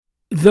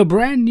The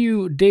brand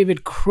new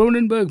David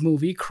Cronenberg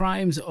movie,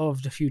 Crimes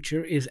of the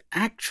Future, is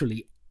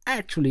actually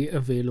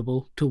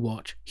available to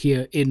watch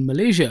here in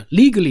Malaysia.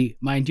 Legally,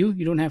 mind you.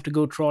 You don't have to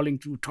go trawling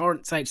through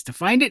torrent sites to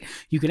find it.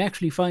 You can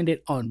actually find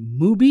it on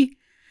Mubi.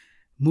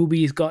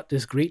 Mubi's got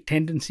this great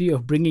tendency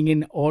of bringing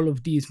in all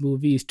of these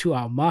movies to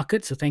our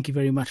market. So thank you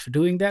very much for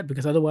doing that,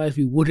 because otherwise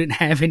we wouldn't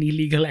have any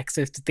legal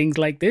access to things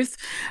like this.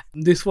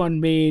 This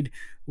one made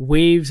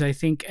waves, I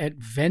think, at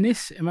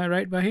Venice. Am I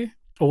right, Bahir?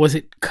 Or was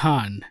it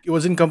Cannes? It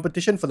was in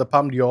competition for the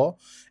Palme d'Or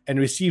and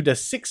received a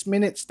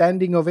 6-minute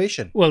standing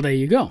ovation. Well, there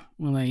you go.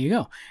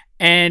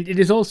 And it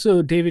is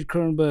also David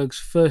Cronenberg's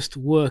first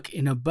work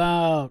in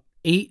about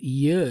 8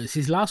 years.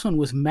 His last one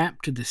was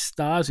Mapped to the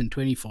Stars in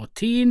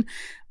 2014.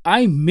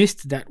 I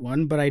missed that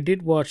one, but I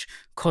did watch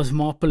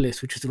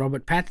Cosmopolis, which is the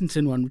Robert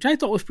Pattinson one, which I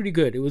thought was pretty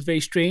good. It was very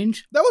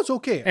strange. That was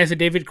okay. As a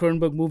David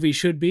Cronenberg movie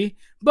should be,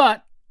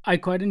 but I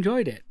quite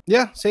enjoyed it.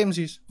 Yeah,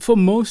 samesies. For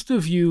most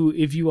of you,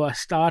 if you are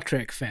Star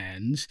Trek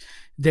fans,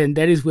 then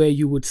that is where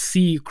you would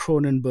see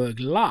Cronenberg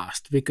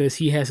last, because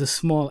he has a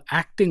small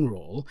acting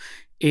role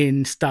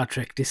in Star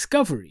Trek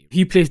Discovery.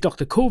 He plays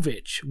Dr.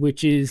 Kovich,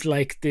 which is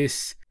like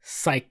this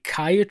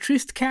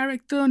psychiatrist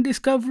character on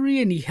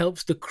Discovery, and he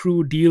helps the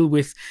crew deal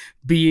with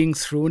being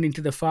thrown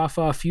into the far,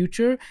 far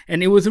future.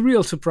 And it was a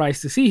real surprise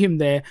to see him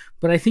there,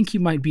 but I think he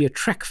might be a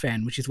Trek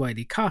fan, which is why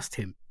they cast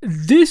him.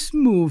 This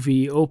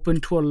movie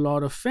opened to a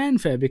lot of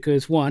fanfare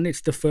because, one, it's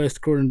the first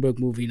Cronenberg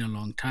movie in a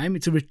long time.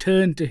 It's a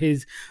return to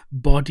his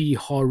body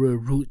horror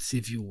roots,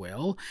 if you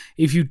will.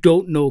 If you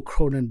don't know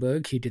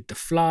Cronenberg, he did The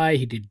Fly,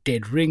 he did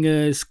Dead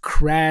Ringers,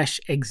 Crash,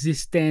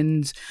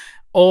 Existence,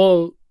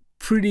 all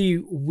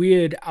pretty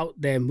weird out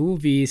there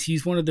movies.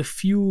 He's one of the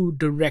few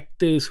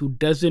directors who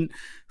doesn't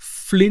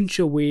flinch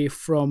away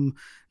from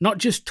not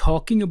just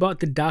talking about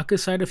the darker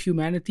side of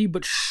humanity,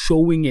 but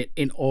showing it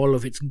in all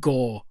of its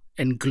gore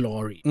and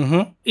glory.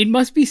 Mm-hmm. It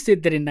must be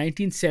said that in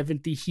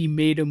 1970 he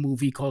made a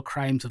movie called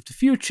Crimes of the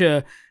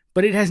Future,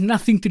 but it has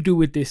nothing to do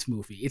with this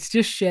movie. It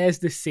just shares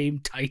the same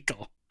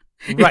title.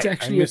 Right, it's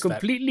actually a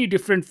completely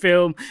different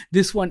film.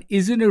 This one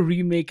isn't a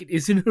remake, it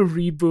isn't a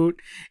reboot.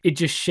 It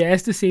just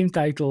shares the same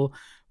title,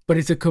 but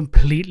it's a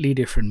completely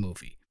different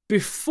movie.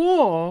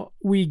 Before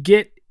we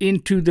get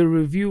into the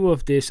review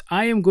of this,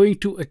 I am going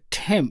to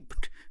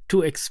attempt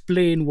to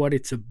explain what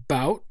it's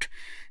about.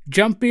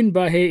 Jump in,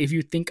 Bahir, if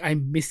you think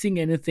I'm missing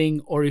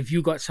anything or if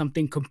you got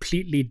something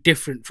completely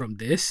different from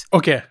this.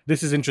 Okay,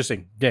 this is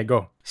interesting. Yeah,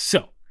 go.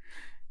 So,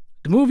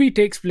 the movie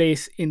takes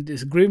place in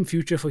this grim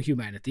future for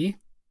humanity.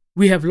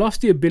 We have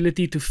lost the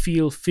ability to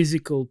feel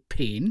physical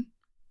pain.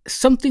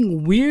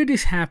 Something weird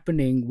is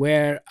happening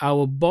where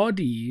our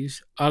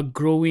bodies are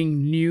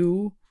growing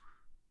new,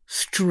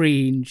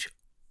 strange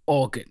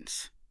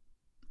organs.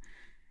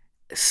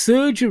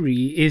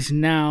 Surgery is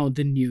now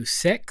the new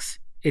sex.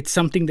 It's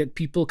something that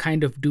people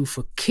kind of do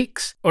for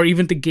kicks or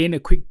even to gain a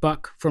quick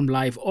buck from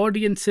live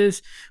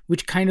audiences,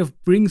 which kind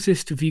of brings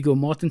us to Viggo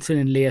Mortensen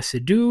and Lea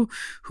Seydoux,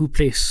 who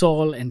play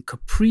Saul and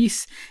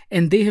Caprice,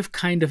 and they have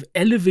kind of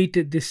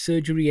elevated this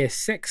surgery as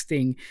sex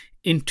thing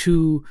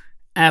into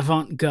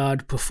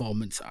avant-garde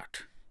performance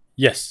art.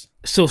 Yes.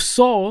 So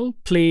Saul,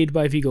 played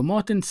by Viggo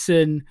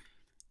Mortensen,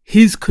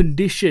 his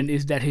condition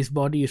is that his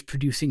body is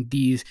producing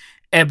these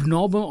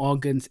abnormal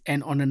organs,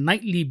 and on a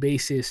nightly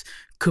basis,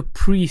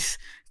 Caprice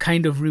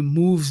kind of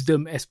removes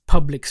them as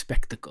public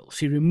spectacles.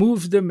 She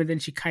removes them and then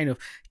she kind of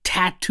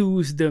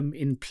tattoos them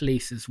in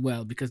place as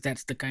well, because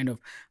that's the kind of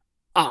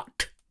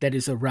art that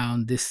is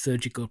around this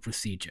surgical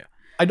procedure.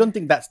 I don't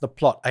think that's the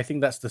plot. I think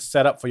that's the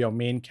setup for your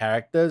main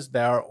characters.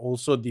 There are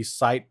also these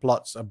side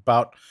plots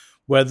about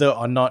whether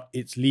or not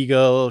it's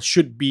legal,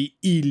 should be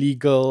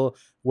illegal,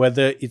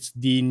 whether it's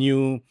the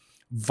new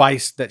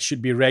vice that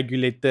should be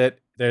regulated.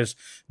 There's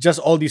just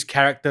all these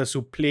characters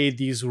who play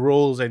these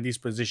roles and these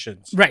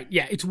positions. Right,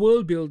 yeah, it's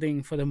world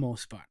building for the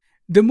most part.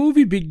 The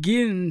movie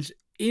begins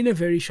in a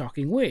very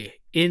shocking way,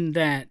 in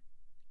that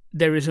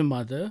there is a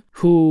mother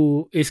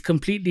who is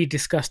completely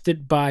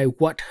disgusted by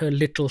what her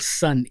little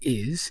son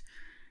is.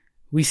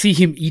 We see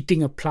him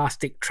eating a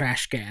plastic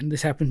trash can.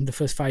 This happens in the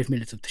first 5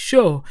 minutes of the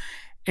show.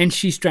 And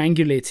she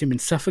strangulates him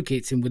and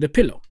suffocates him with a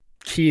pillow.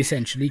 She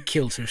essentially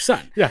kills her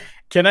son. Yeah.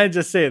 Can I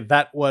just say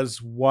that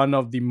was one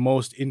of the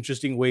most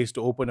interesting ways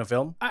to open a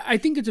film? I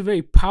think it's a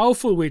very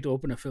powerful way to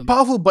open a film.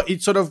 Powerful, but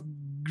it sort of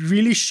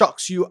really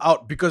shocks you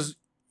out because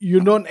you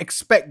don't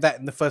expect that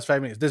in the first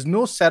 5 minutes. There's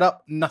no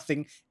setup,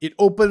 nothing. It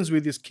opens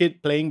with this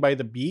kid playing by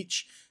the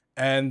beach.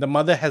 And the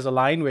mother has a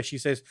line where she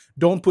says,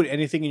 "Don't put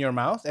anything in your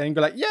mouth." And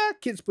you're like, yeah,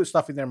 kids put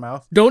stuff in their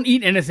mouth. Don't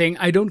eat anything.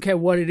 I don't care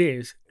what it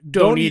is.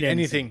 Don't eat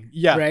anything.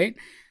 Yeah. Right?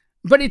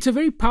 But it's a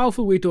very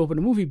powerful way to open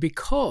a movie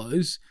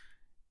because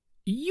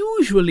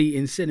usually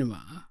in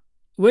cinema,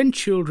 when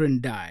children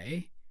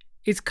die,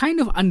 it's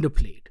kind of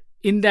underplayed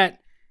in that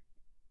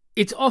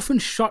it's often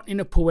shot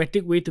in a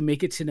poetic way to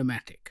make it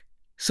cinematic.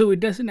 So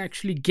it doesn't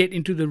actually get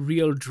into the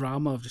real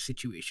drama of the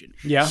situation.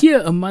 Yeah.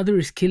 Here, a mother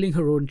is killing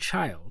her own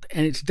child,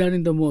 and it's done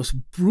in the most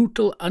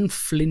brutal,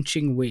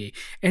 unflinching way,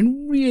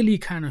 and really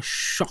kind of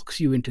shocks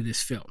you into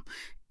this film.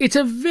 It's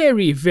a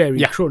very, very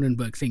Yeah.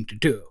 Cronenberg thing to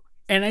do.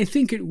 And I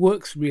think it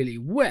works really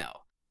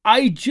well.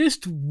 I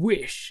just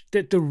wish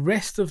that the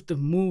rest of the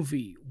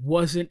movie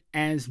wasn't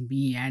as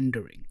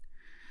meandering.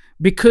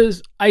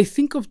 Because I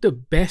think of the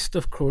best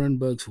of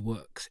Cronenberg's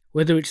works,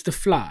 whether it's The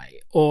Fly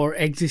or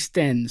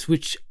Existence,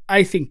 which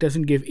I think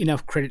doesn't give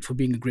enough credit for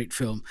being a great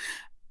film,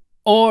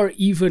 or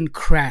even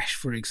Crash,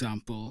 for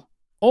example,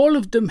 all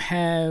of them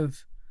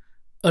have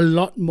a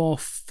lot more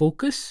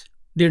focus.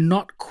 They're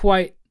not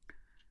quite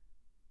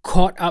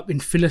caught up in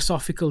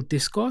philosophical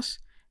discourse.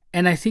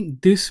 And I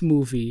think this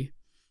movie,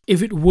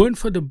 if it weren't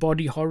for the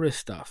body horror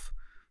stuff,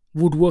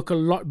 would work a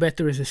lot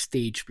better as a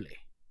stage play.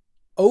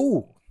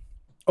 Oh,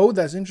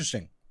 that's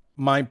interesting.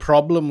 My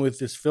problem with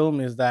this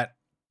film is that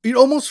it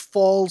almost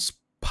falls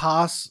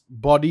past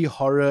body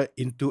horror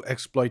into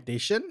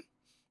exploitation.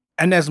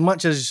 And as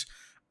much as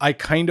I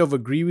kind of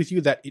agree with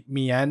you that it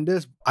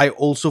meanders, I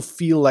also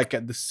feel like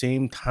at the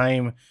same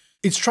time,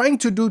 it's trying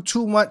to do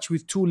too much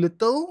with too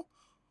little,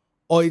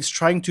 or it's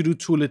trying to do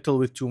too little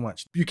with too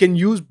much. You can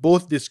use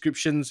both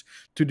descriptions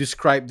to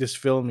describe this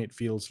film, it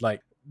feels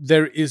like.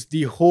 There is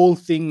the whole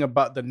thing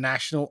about the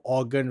National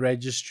Organ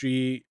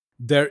Registry.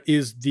 There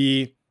is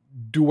the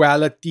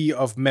duality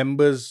of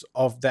members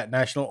of that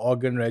National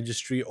Organ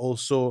Registry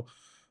also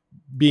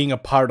being a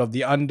part of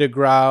the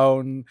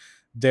underground.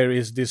 There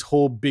is this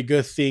whole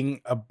bigger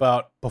thing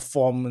about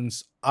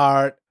performance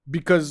art,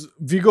 because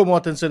Viggo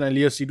Mortensen and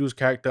Lea Seydoux'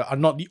 character are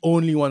not the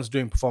only ones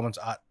doing performance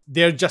art.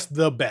 They're just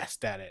the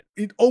best at it.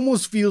 It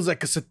almost feels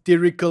like a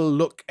satirical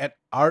look at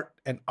art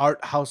and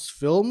art house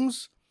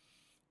films,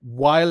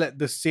 while at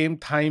the same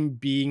time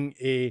being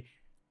a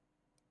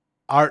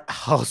art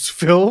house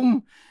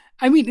film.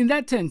 I mean, in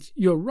that sense,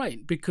 you're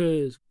right,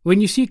 because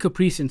when you see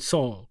Caprice and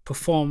Saul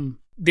perform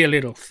their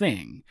little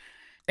thing,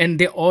 and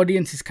their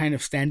audience is kind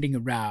of standing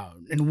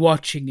around and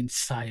watching in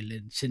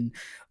silence and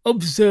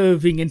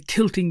observing and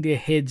tilting their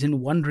heads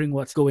and wondering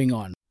what's going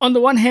on. On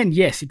the one hand,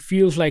 yes, it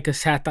feels like a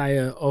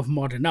satire of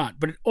modern art,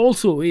 but it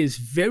also is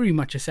very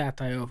much a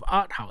satire of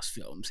art house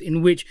films,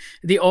 in which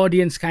the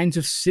audience kind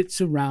of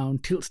sits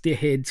around, tilts their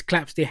heads,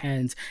 claps their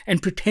hands,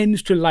 and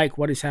pretends to like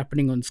what is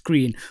happening on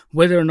screen,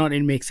 whether or not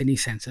it makes any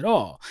sense at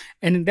all.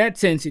 And in that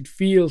sense, it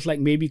feels like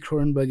maybe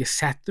Cronenberg is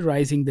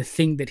satirizing the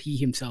thing that he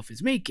himself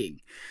is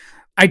making.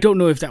 I don't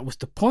know if that was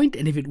the point,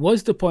 and if it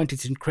was the point,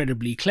 it's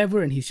incredibly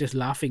clever, and he's just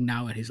laughing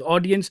now at his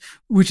audience,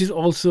 which is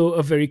also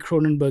a very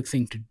Cronenberg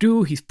thing to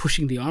do. He's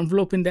pushing the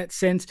envelope in that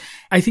sense.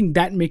 I think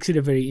that makes it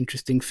a very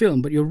interesting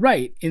film, but you're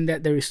right in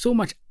that there is so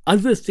much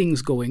other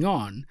things going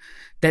on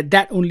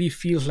that only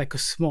feels like a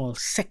small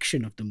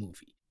section of the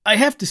movie. I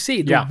have to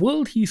say, the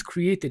world he's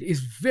created is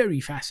very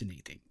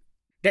fascinating.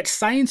 That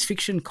science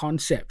fiction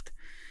concept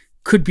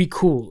could be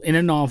cool in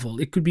a novel.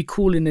 It could be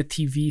cool in a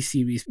TV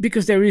series,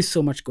 because there is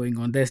so much going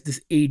on. There's this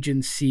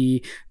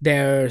agency.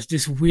 There's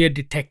this weird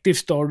detective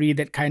story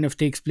that kind of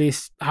takes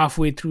place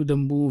halfway through the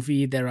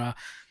movie. There are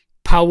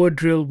power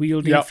drill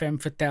wielding femme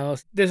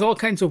fatales. There's all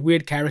kinds of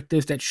weird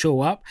characters that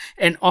show up.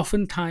 And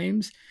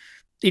oftentimes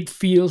it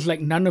feels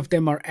like none of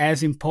them are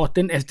as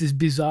important as this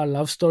bizarre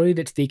love story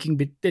that's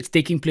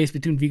taking place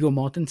between Viggo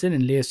Mortensen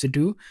and Lea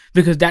Seydoux,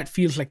 because that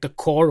feels like the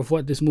core of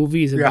what this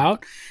movie is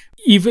about.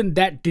 Even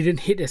that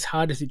didn't hit as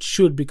hard as it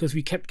should, because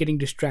we kept getting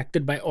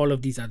distracted by all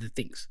of these other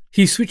things.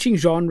 He's switching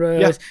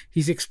genres.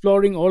 He's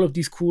exploring all of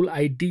these cool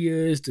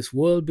ideas, this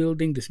world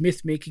building, this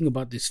myth making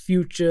about this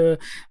future.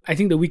 I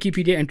think the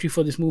Wikipedia entry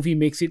for this movie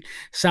makes it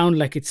sound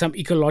like it's some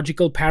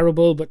ecological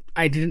parable, but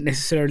I didn't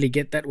necessarily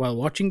get that while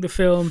watching the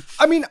film.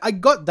 I mean, I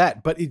got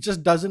that, but it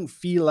just doesn't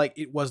feel like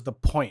it was the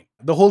point.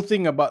 The whole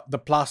thing about the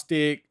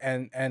plastic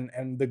and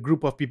the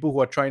group of people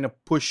who are trying to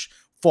push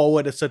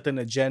forward a certain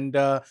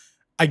agenda,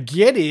 I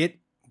get it,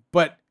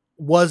 but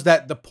was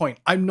that the point?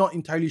 I'm not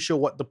entirely sure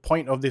what the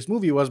point of this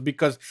movie was,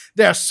 because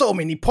there are so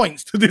many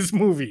points to this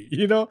movie,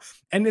 you know?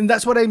 And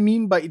that's what I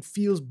mean by it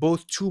feels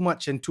both too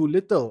much and too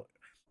little.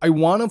 I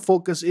want to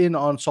focus in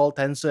on Saul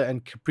Tenser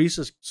and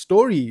Caprice's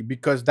story,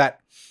 because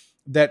that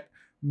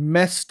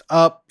messed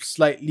up,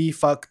 slightly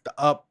fucked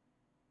up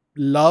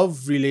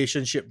love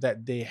relationship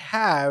that they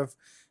have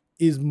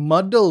is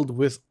muddled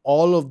with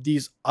all of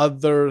these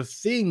other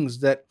things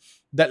that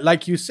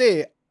like you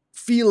say,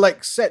 feel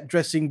like set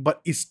dressing,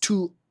 but is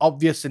too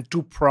obvious and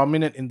too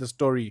prominent in the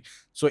story.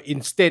 So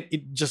instead,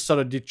 it just sort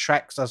of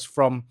detracts us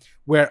from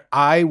where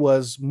I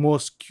was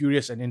most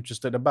curious and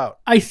interested about.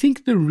 I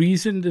think the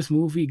reason this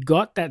movie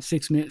got that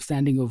 6-minute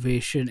standing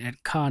ovation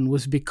at Cannes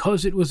was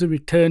because it was a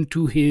return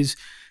to his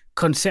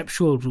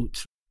conceptual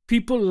roots.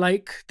 People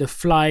like the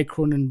Fly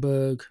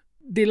Cronenberg.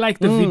 They like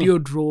the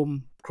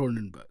Videodrome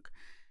Cronenberg.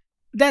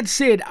 That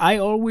said, I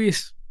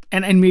always,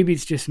 and maybe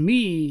it's just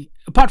me,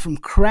 apart from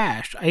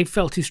Crash, I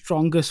felt his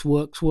strongest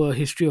works were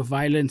History of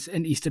Violence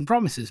and Eastern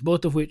Promises,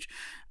 both of which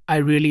I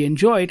really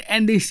enjoyed,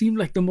 and they seemed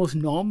like the most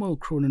normal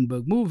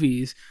Cronenberg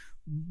movies.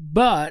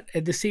 But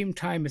at the same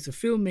time, as a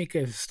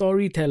filmmaker, as a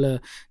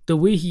storyteller, the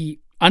way he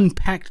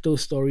unpacked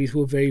those stories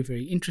were very,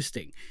 very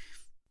interesting.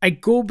 I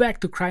go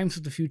back to Crimes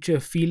of the Future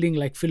feeling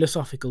like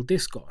philosophical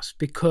discourse,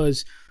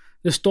 because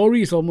the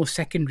story is almost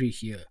secondary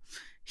here.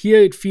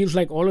 Here it feels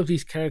like all of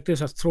these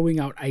characters are throwing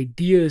out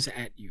ideas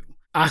at you,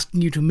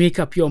 asking you to make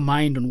up your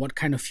mind on what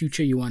kind of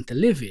future you want to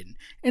live in.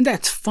 And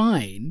that's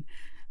fine.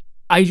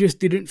 I just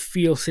didn't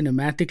feel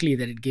cinematically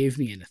that it gave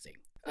me anything.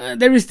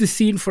 There is the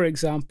scene, for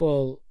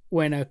example,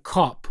 when a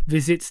cop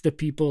visits the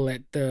people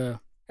at the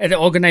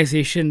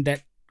organization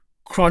that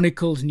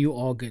chronicles new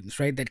organs,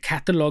 right? That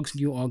catalogs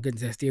new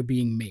organs as they're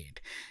being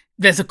made.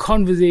 There's a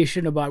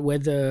conversation about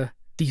whether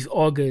these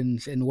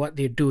organs and what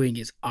they're doing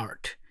is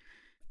art.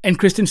 And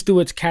Kristen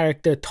Stewart's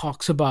character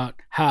talks about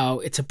how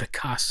it's a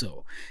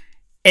Picasso.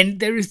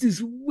 And there is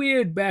this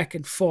weird back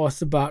and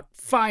forth about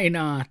fine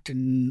art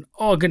and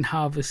organ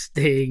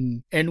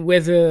harvesting and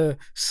whether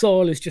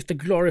Saul is just a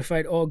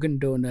glorified organ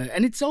donor.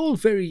 And it's all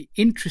very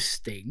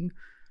interesting,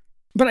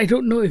 but I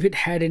don't know if it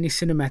had any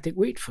cinematic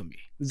weight for me.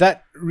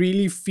 That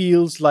really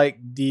feels like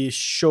the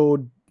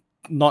show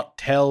not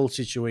tell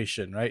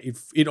situation, right?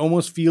 It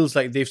almost feels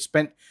like they've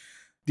spent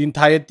the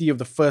entirety of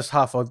the first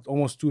half or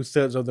almost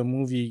 2/3 of the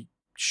movie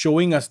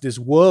showing us this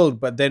world,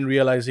 but then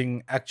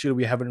realizing actually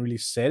we haven't really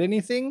said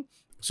anything.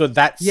 So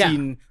that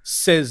scene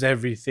says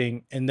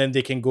everything, and then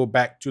they can go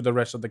back to the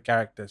rest of the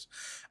characters.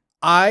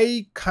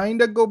 I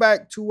kind of go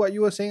back to what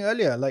you were saying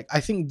earlier. Like,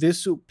 I think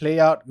this would play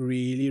out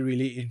really,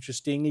 really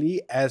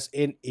interestingly as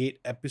an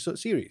 8-episode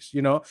series.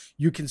 You know,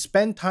 you can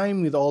spend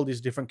time with all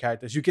these different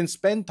characters. You can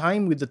spend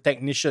time with the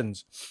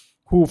technicians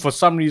who, for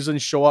some reason,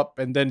 show up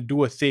and then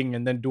do a thing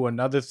and then do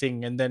another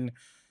thing and then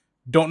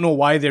don't know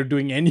why they're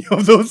doing any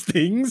of those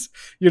things.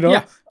 You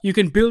know, you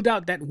can build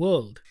out that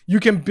world. You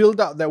can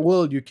build out that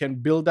world. You can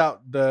build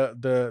out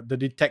the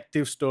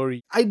detective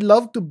story. I'd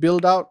love to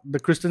build out the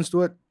Kristen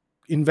Stewart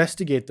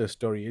investigator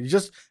story. It's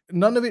just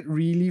none of it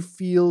really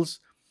feels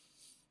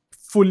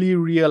fully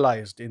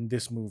realized in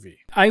this movie.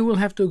 I will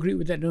have to agree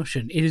with that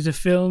notion. It is a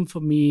film for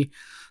me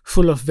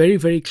full of very,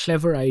 very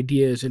clever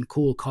ideas and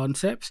cool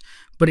concepts,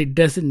 but it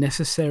doesn't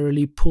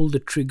necessarily pull the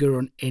trigger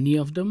on any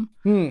of them.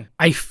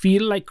 I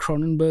feel like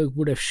Cronenberg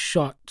would have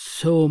shot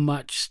so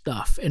much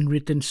stuff and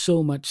written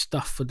so much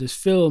stuff for this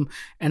film,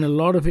 and a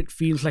lot of it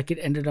feels like it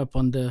ended up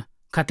on the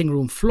cutting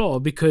room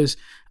floor because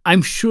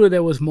I'm sure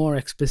there was more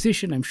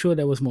exposition. I'm sure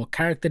there was more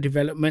character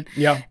development.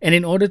 Yeah. And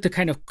in order to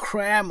kind of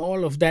cram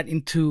all of that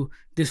into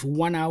this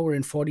 1 hour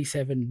and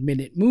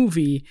 47-minute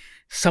movie,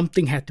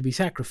 something had to be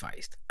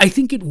sacrificed. I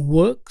think it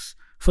works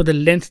for the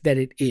length that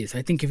it is.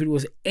 I think if it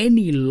was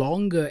any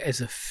longer as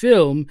a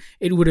film,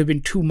 it would have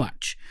been too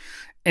much.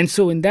 And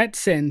so in that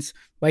sense,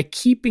 by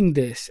keeping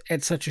this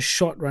at such a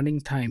short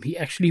running time, he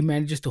actually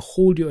manages to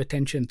hold your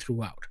attention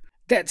throughout.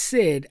 That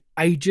said,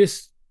 I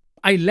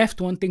left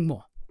wanting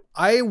more.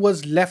 I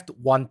was left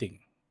wanting.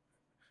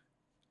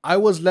 I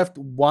was left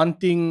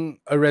wanting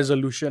a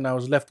resolution. I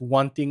was left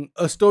wanting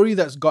a story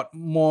that's got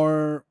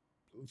more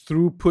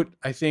throughput.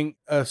 I think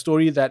a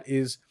story that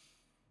is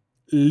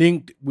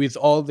linked with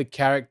all the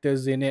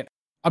characters in it.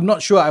 I'm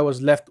not sure I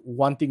was left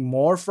wanting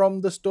more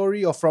from the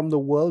story or from the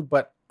world,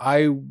 but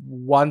I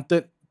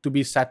wanted to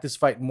be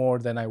satisfied more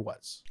than I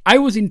was. I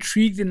was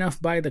intrigued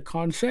enough by the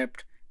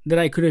concept that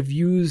I could have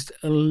used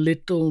a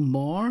little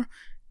more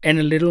and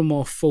a little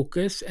more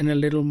focus and a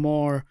little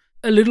more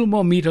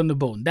meat on the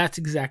bone. That's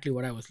exactly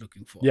what I was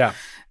looking for. Yeah.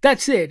 That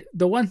said,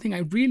 the one thing I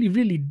really,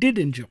 really did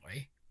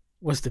enjoy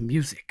was the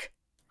music.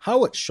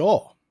 Howard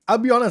Shore. I'll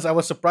be honest, I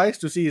was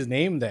surprised to see his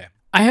name there.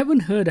 I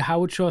haven't heard a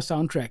Howard Shore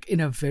soundtrack in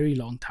a very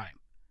long time.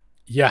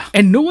 Yeah.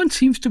 And no one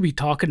seems to be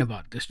talking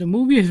about this. The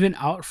movie has been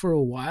out for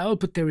a while,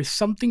 but there is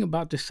something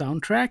about the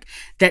soundtrack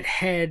that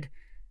had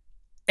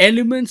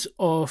elements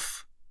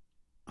of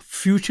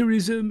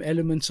futurism,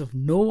 elements of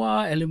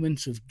noir,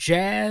 elements of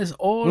jazz,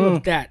 all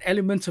of that,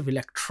 elements of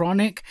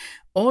electronic,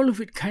 all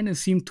of it kind of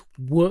seemed to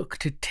work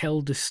to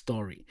tell the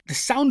story. The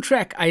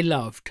soundtrack I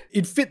loved.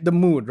 It fit the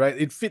mood, right?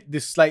 It fit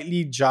this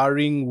slightly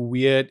jarring,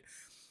 weird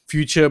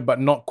future, but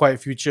not quite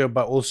future,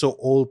 but also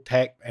old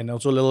tech and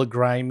also a little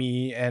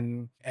grimy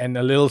and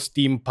a little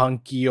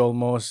steampunky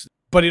almost.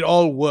 But it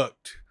all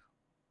worked.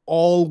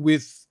 All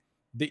with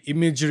the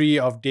imagery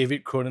of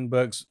David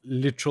Cronenberg's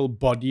literal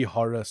body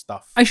horror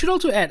stuff. I should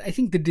also add, I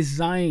think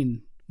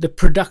the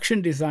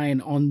production design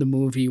on the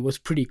movie was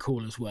pretty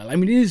cool as well. I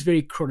mean, it is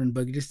very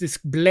Cronenberg. It is this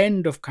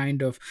blend of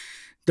kind of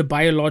the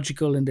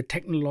biological and the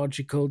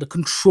technological, the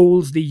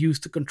controls they use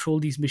to control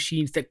these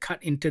machines that cut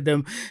into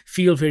them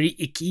feel very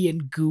icky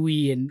and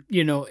gooey. And,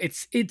 you know,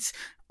 it's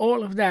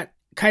all of that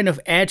kind of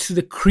adds to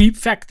the creep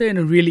factor in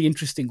a really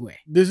interesting way.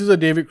 This is a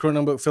David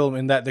Cronenberg film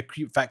in that the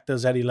creep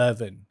factor's at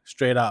 11,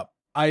 straight up.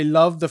 I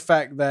love the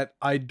fact that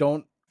I'll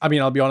be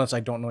honest, I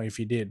don't know if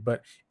he did,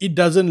 but it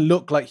doesn't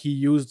look like he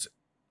used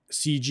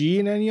CG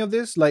in any of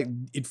this. Like,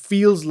 it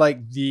feels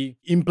like the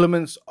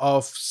implements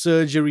of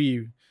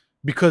surgery,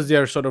 because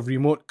they're sort of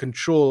remote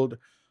controlled,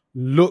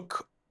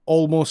 look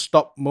almost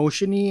stop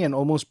motiony and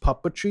almost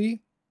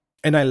puppetry.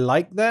 And I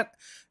like that.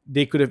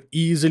 They could have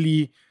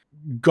easily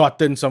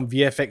gotten some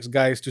VFX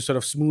guys to sort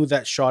of smooth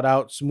that shot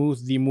out,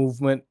 smooth the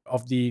movement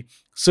of the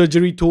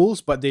surgery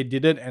tools, but they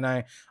didn't. And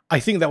I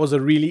think that was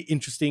a really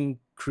interesting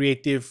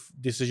creative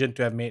decision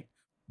to have made.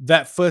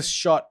 That first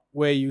shot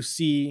where you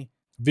see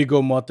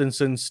Viggo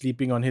Mortensen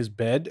sleeping on his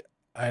bed,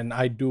 and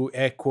I do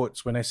air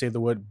quotes when I say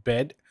the word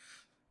bed,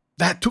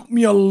 that took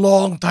me a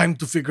long time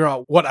to figure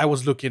out what I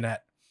was looking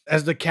at.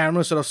 As the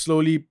camera sort of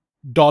slowly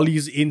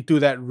dollies into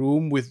that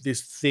room with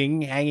this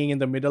thing hanging in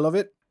the middle of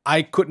it,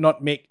 I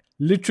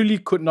literally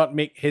could not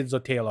make heads or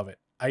tail of it.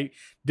 I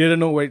didn't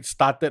know where it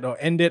started or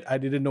ended. I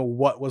didn't know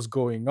what was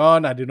going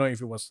on. I didn't know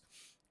if it was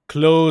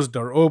closed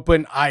or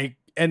open. I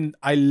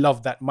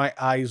love that. My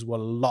eyes were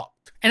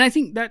locked. And I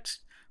think that's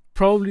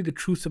probably the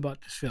truth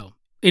about this film.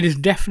 It is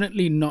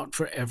definitely not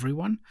for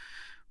everyone.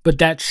 But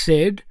that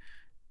said,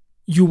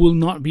 you will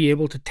not be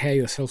able to tear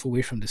yourself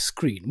away from the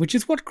screen, which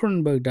is what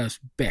Cronenberg does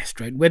best,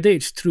 right? Whether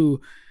it's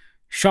through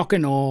shock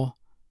and awe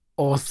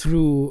or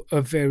through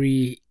a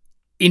very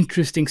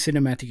interesting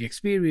cinematic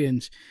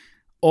experience,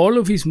 all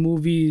of his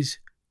movies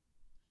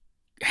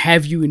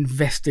have you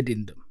invested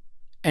in them.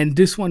 And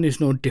this one is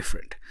no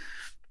different.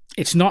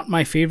 It's not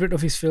my favorite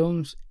of his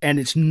films, and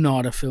it's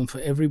not a film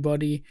for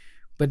everybody.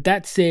 But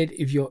that said,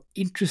 if you're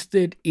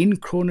interested in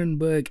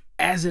Cronenberg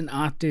as an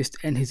artist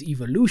and his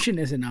evolution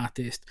as an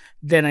artist,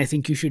 then I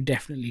think you should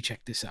definitely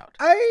check this out.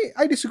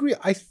 I disagree.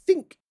 I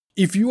think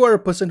if you are a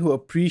person who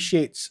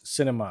appreciates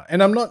cinema,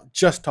 and I'm not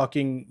just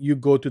talking you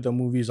go to the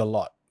movies a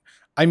lot.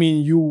 I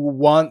mean, you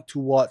want to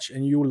watch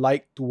and you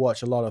like to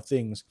watch a lot of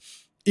things.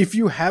 If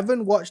you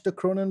haven't watched the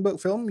Cronenberg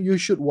film, you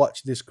should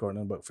watch this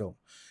Cronenberg film.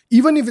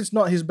 Even if it's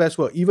not his best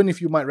work, even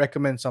if you might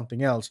recommend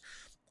something else,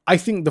 I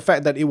think the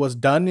fact that it was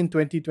done in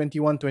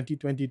 2021,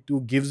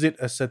 2022 gives it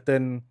a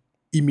certain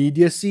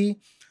immediacy.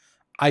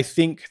 I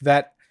think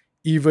that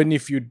even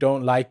if you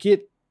don't like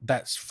it,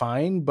 that's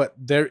fine. But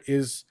there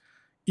is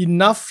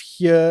enough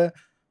here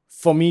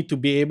for me to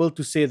be able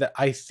to say that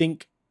I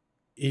think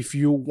if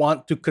you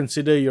want to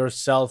consider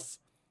yourself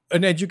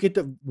an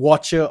educated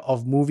watcher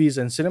of movies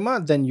and cinema,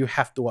 then you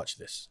have to watch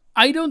this.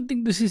 I don't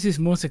think this is his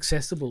most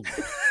accessible.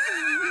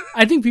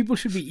 I think people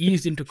should be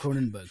eased into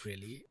Cronenberg,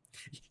 really.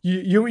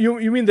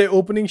 You mean the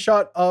opening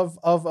shot of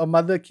a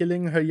mother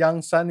killing her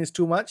young son is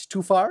too much,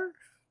 too far,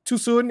 too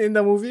soon in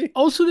the movie?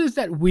 Also, there's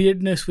that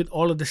weirdness with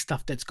all of the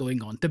stuff that's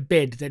going on. The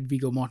bed that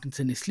Viggo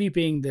Mortensen is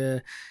sleeping,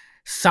 the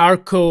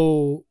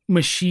Sarco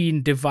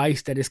machine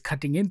device that is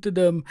cutting into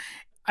them.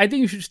 I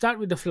think you should start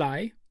with The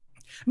Fly.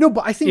 No,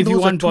 but I think if those you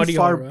are want too body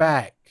far horror.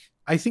 back.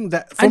 I think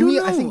that I for don't me,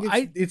 know. I think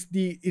it's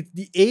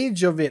the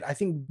age of it. I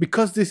think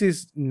because this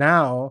is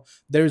now,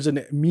 there's an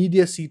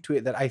immediacy to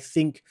it that I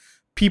think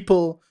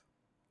people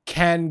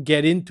can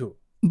get into.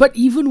 But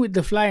even with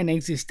The Fly and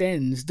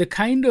Existence, the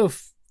kind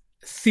of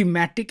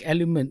thematic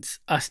elements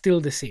are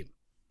still the same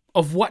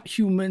of what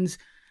humans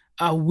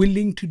are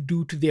willing to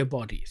do to their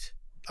bodies.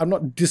 I'm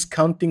not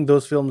discounting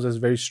those films as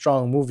very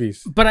strong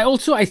movies. But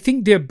I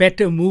think they're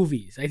better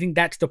movies. I think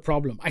that's the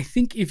problem. I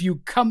think if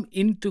you come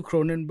into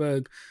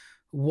Cronenberg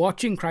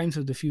watching Crimes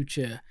of the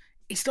Future,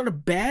 it's not a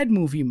bad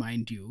movie,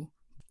 mind you.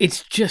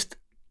 It's just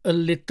a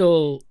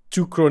little...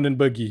 too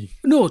Cronenberg-y.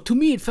 No, to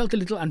me, it felt a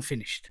little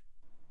unfinished.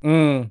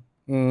 And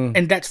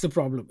that's the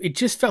problem. It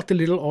just felt a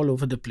little all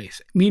over the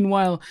place.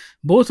 Meanwhile,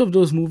 both of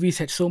those movies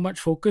had so much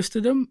focus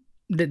to them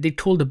that they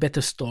told a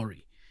better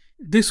story.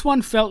 This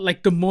one felt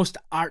like the most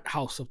art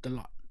house of the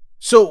lot.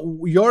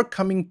 So you're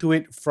coming to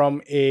it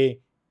from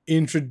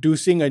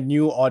introducing a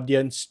new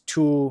audience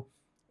to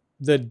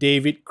the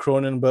David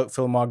Cronenberg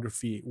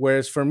filmography.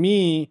 Whereas for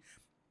me,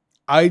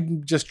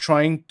 I'm just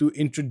trying to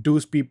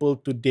introduce people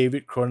to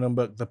David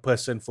Cronenberg, the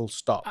person, full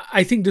stop.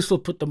 I think this will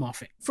put them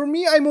off it. For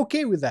me, I'm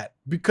okay with that.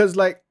 Because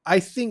I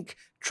think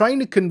trying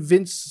to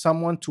convince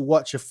someone to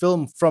watch a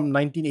film from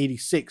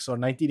 1986 or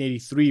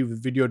 1983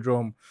 with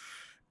Videodrome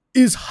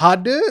is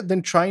harder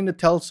than trying to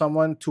tell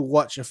someone to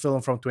watch a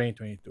film from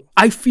 2022.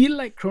 I feel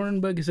like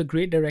Cronenberg is a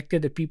great director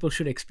that people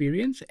should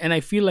experience, and I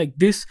feel like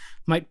this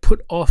might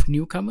put off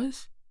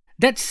newcomers.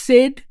 That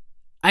said,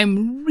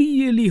 I'm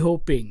really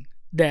hoping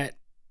that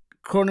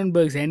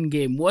Cronenberg's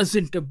Endgame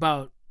wasn't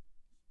about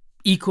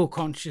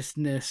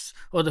eco-consciousness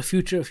or the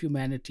future of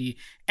humanity,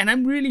 and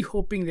I'm really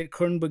hoping that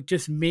Cronenberg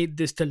just made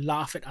this to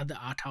laugh at other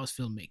art house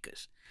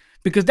filmmakers,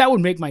 because that would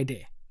make my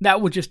day.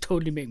 That would just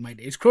totally make my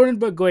day. It's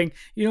Cronenberg going,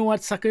 you know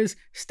what, suckers?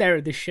 Stare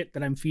at this shit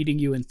that I'm feeding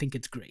you and think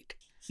it's great.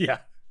 Yeah.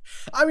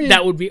 I mean,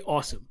 that would be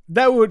awesome.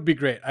 That would be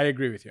great. I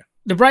agree with you.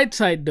 The bright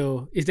side,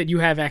 though, is that you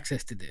have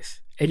access to this.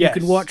 And Yes.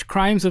 you can watch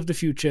Crimes of the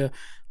Future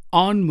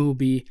on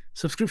Mubi.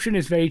 Subscription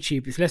is very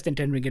cheap. It's less than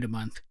 10 ringgit a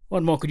month.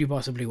 What more could you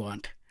possibly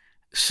want?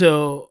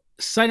 So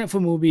sign up for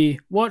Mubi,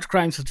 watch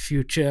Crimes of the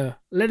Future.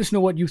 Let us know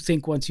what you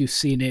think once you've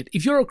seen it.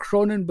 If you're a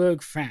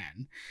Cronenberg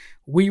fan,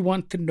 we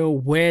want to know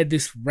where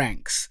this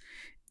ranks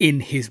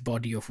in his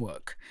body of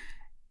work.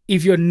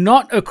 If you're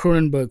not a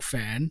Cronenberg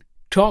fan,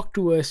 talk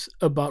to us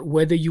about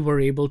whether you were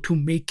able to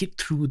make it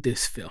through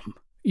this film.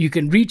 You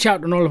can reach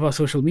out on all of our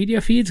social media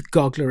feeds,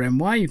 Goggler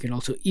MY. You can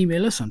also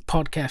email us on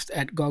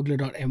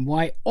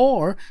podcast@goggler.my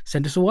or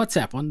send us a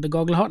WhatsApp on the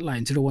Goggler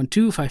hotline,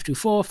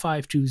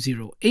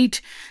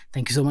 012-524-5208.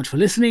 Thank you so much for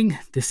listening.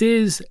 This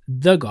is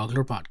the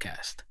Goggler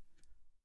Podcast.